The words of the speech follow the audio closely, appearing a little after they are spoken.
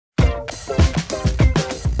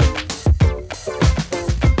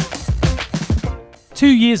2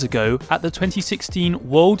 years ago, at the 2016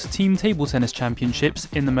 World Team Table Tennis Championships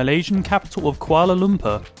in the Malaysian capital of Kuala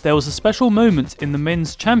Lumpur, there was a special moment in the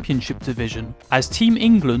men's championship division, as Team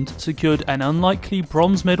England secured an unlikely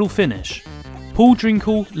bronze medal finish. Paul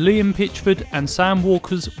Drinkhall, Liam Pitchford and Sam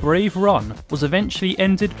Walker's brave run was eventually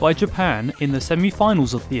ended by Japan in the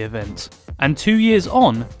semi-finals of the event. And 2 years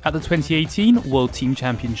on, at the 2018 World Team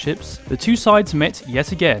Championships, the two sides met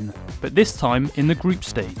yet again, but this time in the group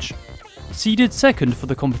stage. Seeded second for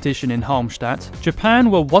the competition in Halmstad, Japan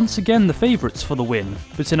were once again the favourites for the win,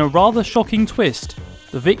 but in a rather shocking twist,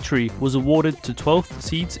 the victory was awarded to 12th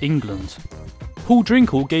seeds England. Paul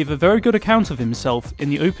Drinkhall gave a very good account of himself in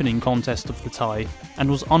the opening contest of the tie, and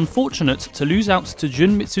was unfortunate to lose out to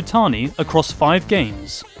Jun Mitsutani across 5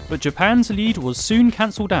 games, but Japan's lead was soon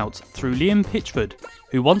cancelled out through Liam Pitchford,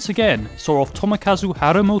 who once again saw off Tomokazu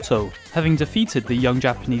Haramoto, having defeated the young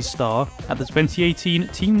Japanese star at the 2018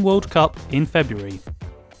 Team World Cup in February.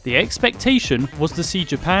 The expectation was to see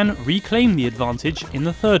Japan reclaim the advantage in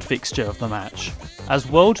the third fixture of the match, as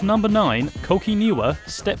world number 9 Koki Niwa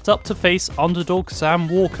stepped up to face underdog Sam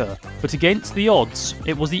Walker, but against the odds,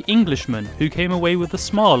 it was the Englishman who came away with a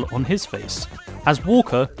smile on his face, as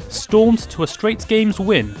Walker stormed to a straight games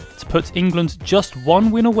win to put England just 1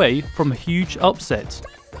 win away from a huge upset.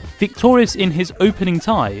 Victorious in his opening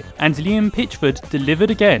tie, and Liam Pitchford delivered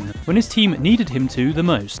again when his team needed him to the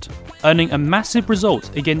most, earning a massive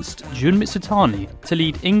result against Jun Mitsutani to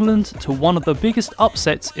lead England to one of the biggest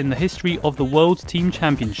upsets in the history of the World Team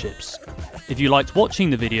Championships. If you liked watching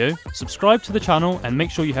the video, subscribe to the channel and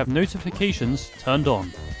make sure you have notifications turned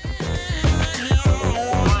on.